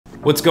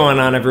What's going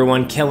on,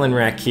 everyone? Kellan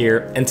Reck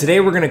here, and today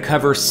we're going to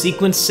cover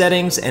sequence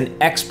settings and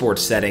export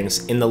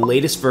settings in the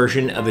latest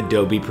version of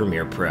Adobe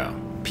Premiere Pro.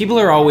 People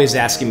are always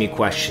asking me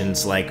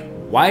questions like,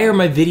 why are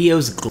my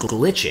videos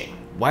glitching?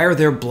 Why are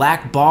there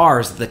black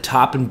bars at the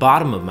top and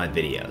bottom of my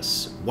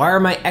videos? Why are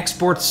my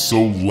exports so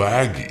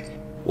laggy?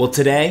 Well,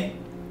 today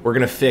we're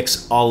going to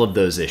fix all of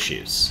those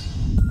issues.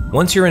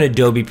 Once you're in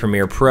Adobe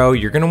Premiere Pro,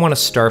 you're going to want to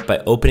start by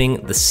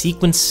opening the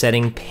sequence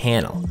setting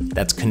panel.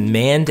 That's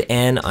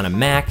Command-N on a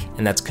Mac,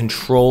 and that's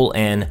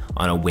Control-N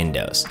on a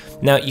Windows.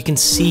 Now, you can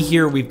see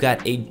here we've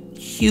got a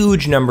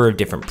huge number of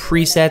different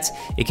presets.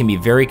 It can be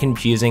very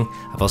confusing.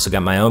 I've also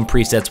got my own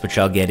presets, which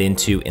I'll get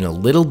into in a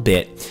little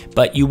bit,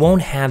 but you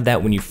won't have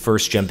that when you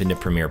first jump into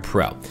Premiere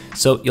Pro.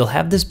 So you'll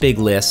have this big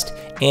list,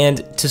 and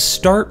to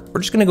start,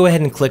 we're just gonna go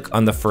ahead and click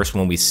on the first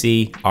one we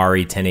see,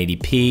 RE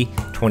 1080p,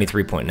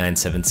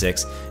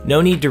 23.976. No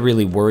need to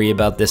really worry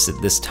about this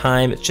at this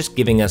time. It's just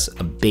giving us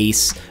a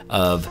base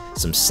of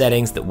some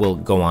settings that we'll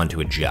go on to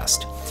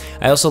adjust.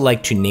 I also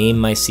like to name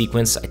my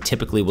sequence. I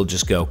typically will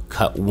just go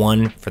cut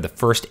 1 for the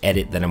first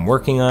edit that I'm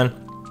working on.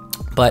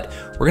 But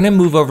we're gonna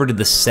move over to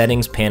the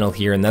settings panel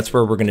here, and that's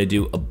where we're gonna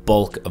do a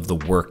bulk of the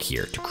work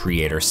here to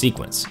create our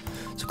sequence.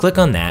 So click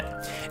on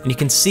that, and you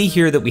can see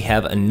here that we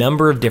have a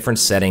number of different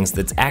settings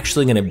that's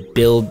actually gonna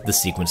build the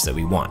sequence that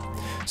we want.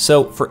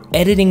 So for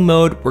editing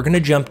mode, we're gonna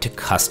jump to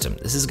custom.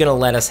 This is gonna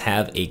let us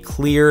have a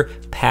clear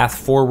path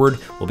forward.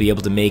 We'll be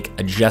able to make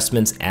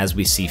adjustments as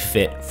we see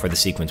fit for the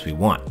sequence we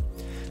want.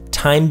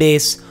 Time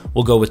base,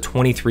 we'll go with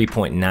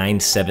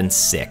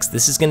 23.976.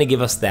 This is gonna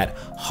give us that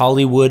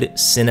Hollywood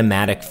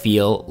cinematic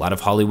feel. A lot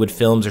of Hollywood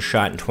films are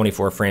shot in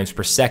 24 frames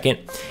per second,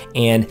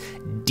 and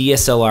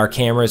DSLR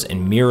cameras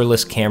and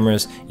mirrorless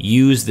cameras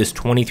use this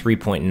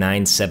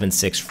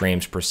 23.976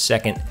 frames per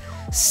second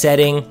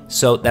setting,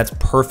 so that's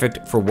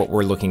perfect for what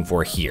we're looking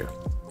for here.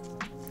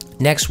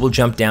 Next, we'll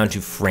jump down to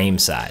frame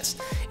size.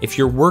 If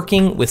you're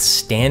working with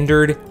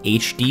standard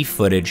HD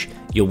footage,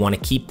 you'll want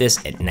to keep this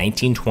at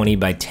 1920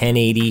 by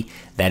 1080.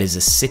 That is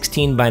a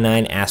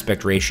 16:9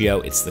 aspect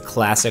ratio. It's the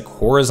classic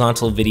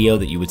horizontal video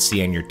that you would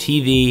see on your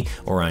TV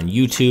or on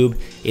YouTube.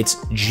 It's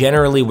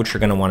generally what you're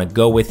going to want to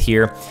go with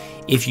here.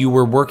 If you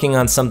were working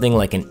on something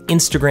like an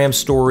Instagram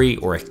story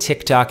or a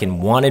TikTok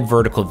and wanted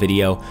vertical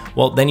video,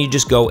 well, then you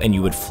just go and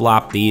you would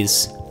flop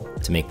these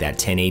to make that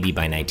 1080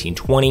 by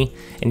 1920,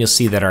 and you'll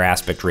see that our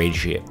aspect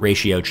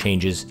ratio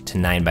changes to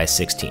 9 by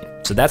 16.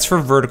 So that's for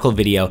vertical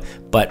video,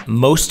 but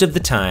most of the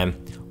time,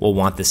 we'll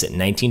want this at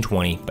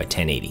 1920 by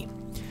 1080.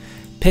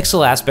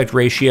 Pixel aspect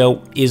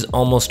ratio is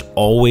almost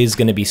always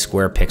gonna be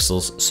square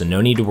pixels, so no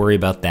need to worry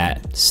about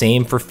that.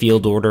 Same for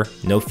field order,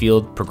 no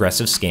field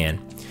progressive scan.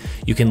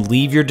 You can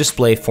leave your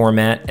display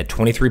format at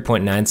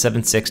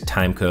 23.976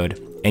 timecode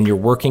and your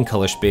working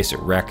color space at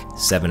Rec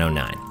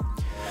 709.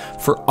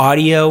 For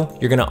audio,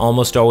 you're gonna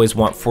almost always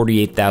want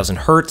 48,000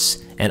 Hertz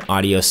and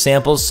audio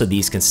samples, so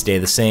these can stay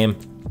the same.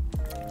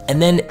 And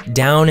then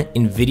down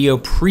in video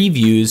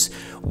previews,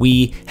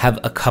 we have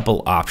a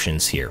couple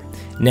options here.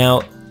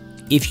 Now,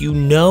 if you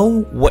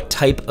know what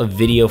type of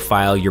video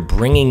file you're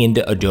bringing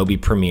into Adobe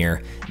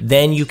Premiere,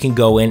 then you can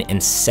go in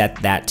and set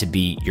that to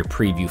be your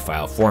preview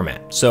file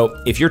format. So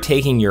if you're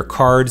taking your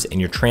cards and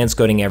you're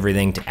transcoding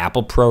everything to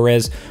Apple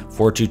ProRes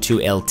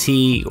 422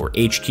 LT or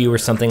HQ or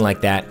something like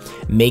that,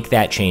 make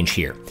that change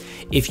here.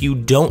 If you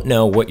don't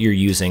know what you're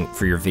using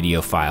for your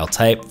video file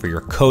type, for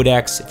your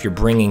codecs, if you're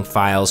bringing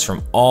files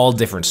from all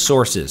different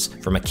sources,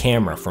 from a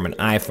camera, from an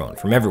iPhone,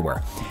 from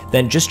everywhere,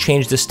 then just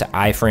change this to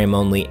iframe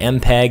only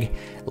MPEG,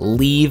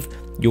 leave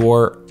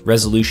your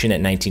resolution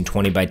at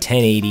 1920 by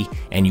 1080,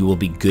 and you will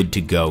be good to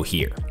go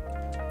here.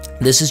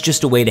 This is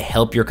just a way to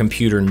help your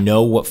computer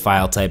know what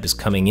file type is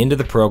coming into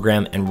the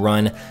program and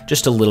run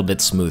just a little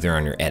bit smoother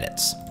on your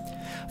edits.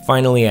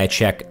 Finally, I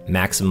check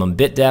maximum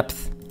bit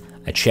depth,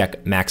 I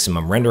check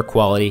maximum render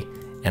quality,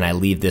 and I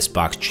leave this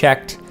box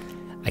checked.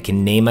 I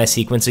can name my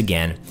sequence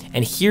again,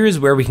 and here's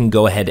where we can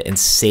go ahead and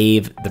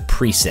save the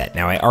preset.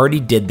 Now, I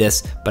already did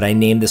this, but I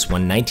named this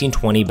one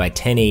 1920 by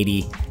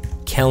 1080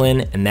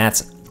 Kellan, and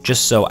that's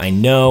just so I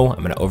know,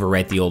 I'm gonna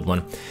overwrite the old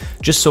one,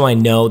 just so I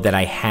know that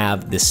I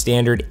have the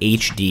standard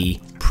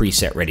HD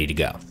preset ready to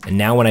go. And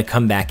now when I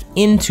come back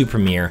into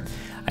Premiere,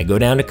 I go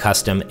down to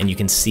custom, and you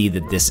can see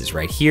that this is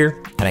right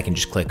here, and I can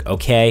just click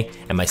OK,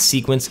 and my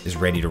sequence is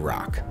ready to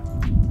rock.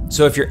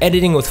 So if you're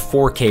editing with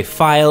 4K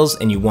files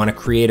and you want to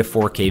create a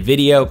 4K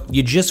video,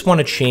 you just want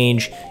to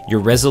change your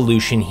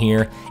resolution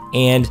here,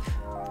 and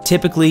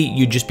typically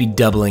you'd just be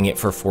doubling it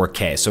for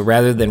 4K. So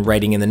rather than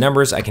writing in the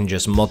numbers, I can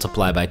just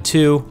multiply by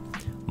 2,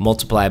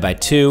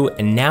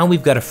 and now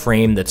we've got a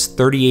frame that's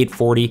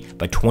 3840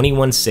 by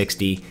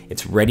 2160.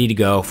 It's ready to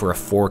go for a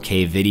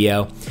 4K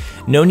video.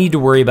 No need to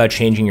worry about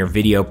changing your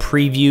video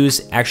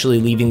previews. Actually,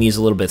 leaving these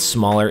a little bit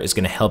smaller is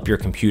gonna help your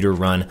computer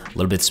run a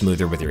little bit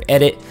smoother with your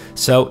edit.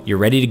 So you're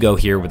ready to go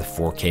here with a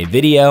 4K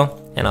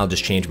video, and I'll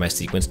just change my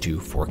sequence to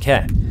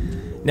 4K.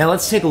 Now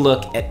let's take a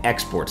look at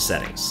export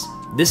settings.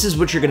 This is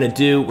what you're gonna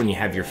do when you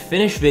have your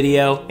finished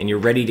video and you're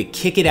ready to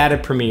kick it out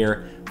of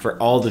Premiere for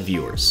all the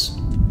viewers.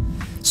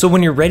 So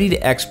when you're ready to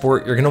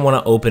export, you're gonna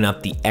wanna open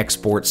up the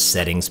Export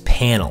Settings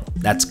panel.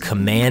 That's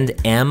Command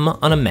M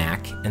on a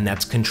Mac, and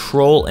that's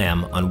Control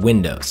M on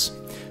Windows.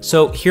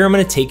 So here I'm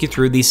gonna take you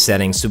through these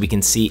settings so we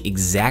can see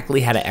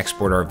exactly how to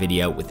export our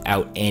video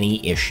without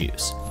any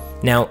issues.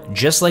 Now,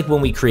 just like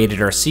when we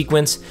created our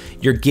sequence,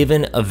 you're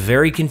given a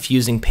very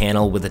confusing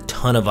panel with a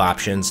ton of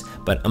options,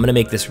 but I'm gonna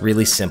make this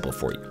really simple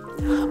for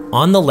you.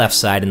 On the left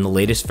side in the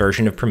latest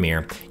version of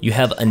Premiere, you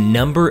have a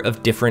number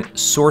of different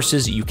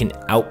sources you can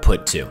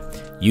output to.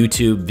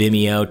 YouTube,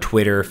 Vimeo,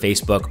 Twitter,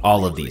 Facebook,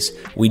 all of these.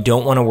 We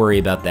don't want to worry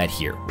about that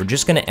here. We're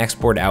just going to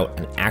export out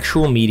an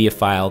actual media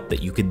file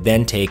that you could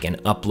then take and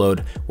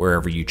upload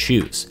wherever you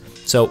choose.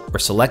 So we're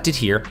selected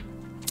here,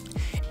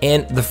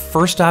 and the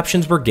first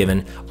options we're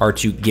given are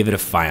to give it a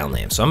file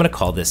name. So I'm going to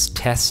call this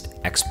Test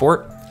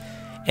Export,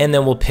 and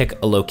then we'll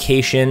pick a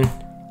location.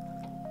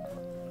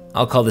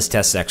 I'll call this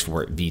Test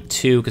Export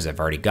V2 because I've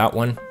already got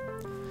one.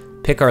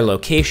 Pick our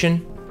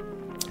location.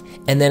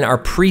 And then our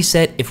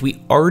preset, if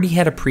we already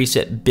had a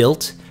preset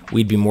built,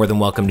 we'd be more than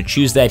welcome to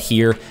choose that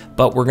here,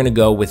 but we're gonna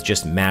go with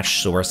just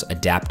match source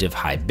adaptive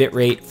high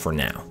bitrate for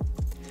now.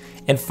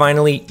 And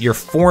finally, your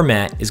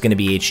format is gonna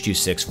be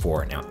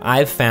H.264. Now,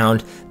 I've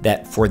found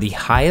that for the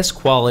highest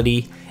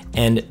quality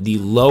and the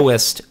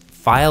lowest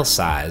file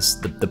size,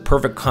 the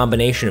perfect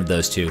combination of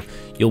those two,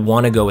 you'll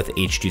want to go with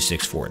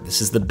H.264. This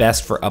is the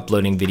best for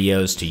uploading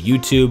videos to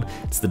YouTube.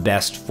 It's the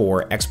best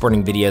for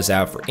exporting videos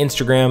out for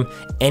Instagram.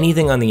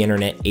 Anything on the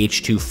internet,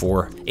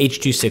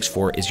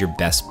 H.264 is your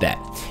best bet.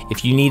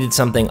 If you needed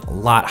something a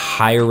lot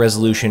higher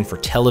resolution for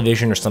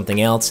television or something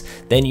else,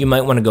 then you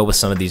might want to go with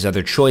some of these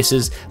other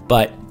choices.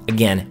 But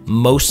again,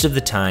 most of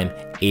the time,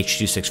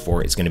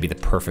 H.264 is going to be the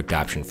perfect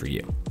option for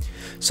you.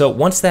 So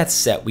once that's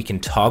set, we can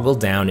toggle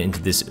down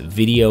into this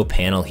video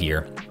panel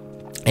here,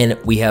 and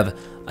we have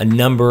a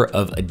number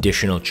of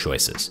additional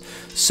choices.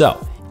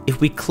 So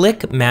if we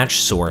click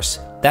Match Source,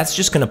 that's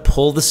just gonna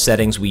pull the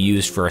settings we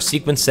used for our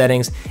sequence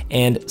settings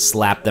and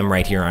slap them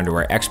right here onto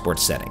our export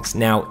settings.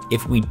 Now,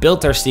 if we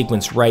built our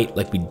sequence right,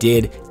 like we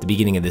did at the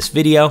beginning of this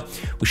video,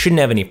 we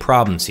shouldn't have any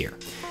problems here.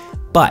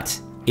 But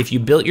if you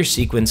built your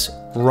sequence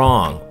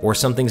wrong or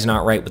something's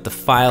not right with the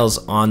files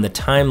on the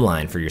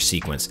timeline for your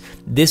sequence,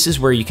 this is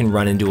where you can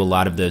run into a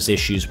lot of those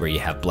issues where you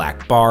have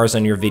black bars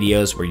on your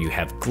videos, where you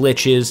have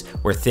glitches,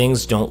 where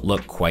things don't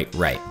look quite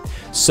right.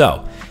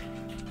 So,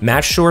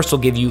 Match Source will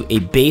give you a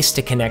base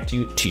to connect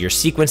you to your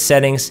sequence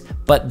settings,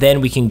 but then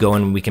we can go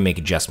and we can make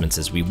adjustments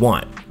as we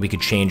want. We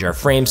could change our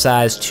frame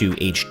size to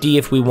HD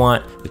if we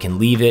want, we can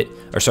leave it,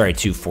 to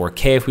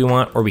 4K if we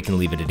want, or we can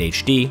leave it at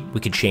HD. We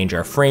could change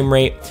our frame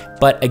rate,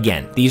 but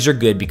again, these are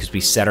good because we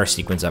set our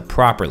sequence up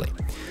properly.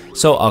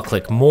 So I'll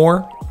click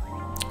More,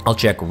 I'll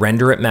check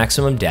Render at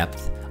maximum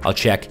depth, I'll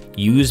check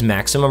Use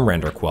maximum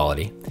render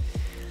quality.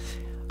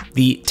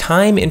 The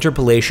time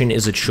interpolation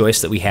is a choice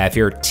that we have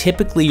here.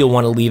 Typically, you'll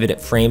want to leave it at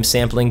frame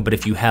sampling, but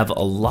if you have a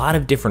lot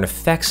of different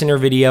effects in your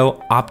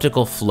video,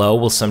 optical flow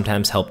will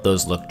sometimes help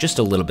those look just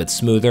a little bit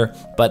smoother,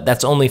 but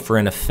that's only for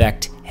an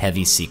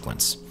effect-heavy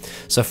sequence.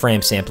 So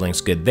frame sampling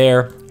is good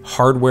there.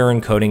 Hardware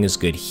encoding is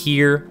good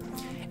here.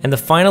 And the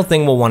final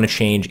thing we'll want to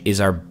change is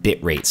our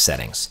bitrate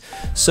settings.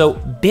 So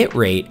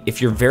bitrate,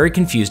 if you're very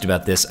confused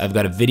about this, I've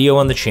got a video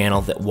on the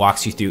channel that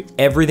walks you through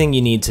everything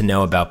you need to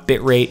know about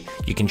bitrate.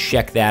 You can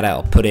check that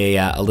out. I'll put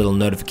a little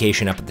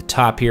notification up at the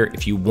top here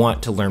if you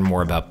want to learn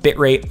more about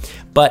bitrate.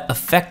 But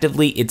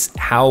effectively, it's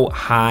how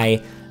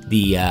high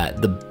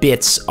the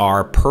bits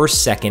are per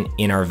second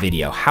in our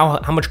video, how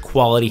much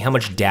quality, how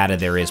much data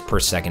there is per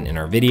second in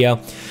our video.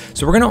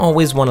 So we're gonna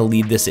always wanna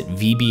leave this at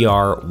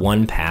VBR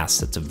 1 pass.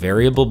 That's a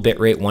variable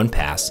bitrate 1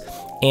 pass.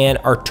 And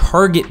our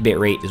target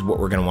bitrate is what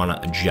we're gonna wanna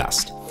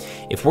adjust.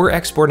 If we're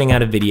exporting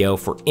out a video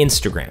for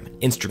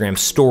Instagram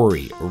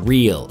story,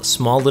 reel, a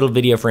small little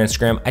video for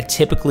Instagram, I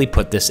typically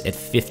put this at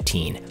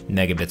 15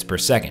 megabits per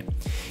second.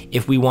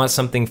 If we want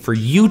something for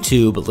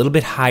YouTube, a little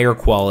bit higher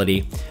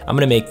quality, I'm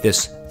gonna make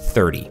this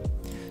 30.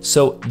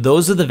 So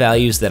those are the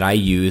values that I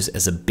use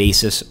as a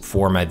basis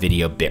for my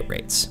video bit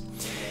rates.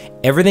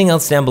 Everything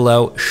else down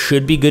below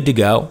should be good to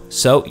go,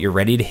 so you're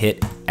ready to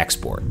hit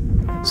export.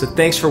 So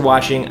thanks for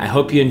watching. I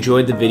hope you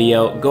enjoyed the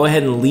video. Go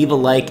ahead and leave a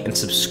like and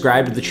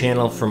subscribe to the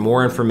channel for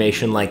more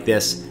information like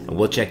this, and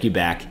we'll check you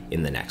back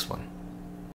in the next one.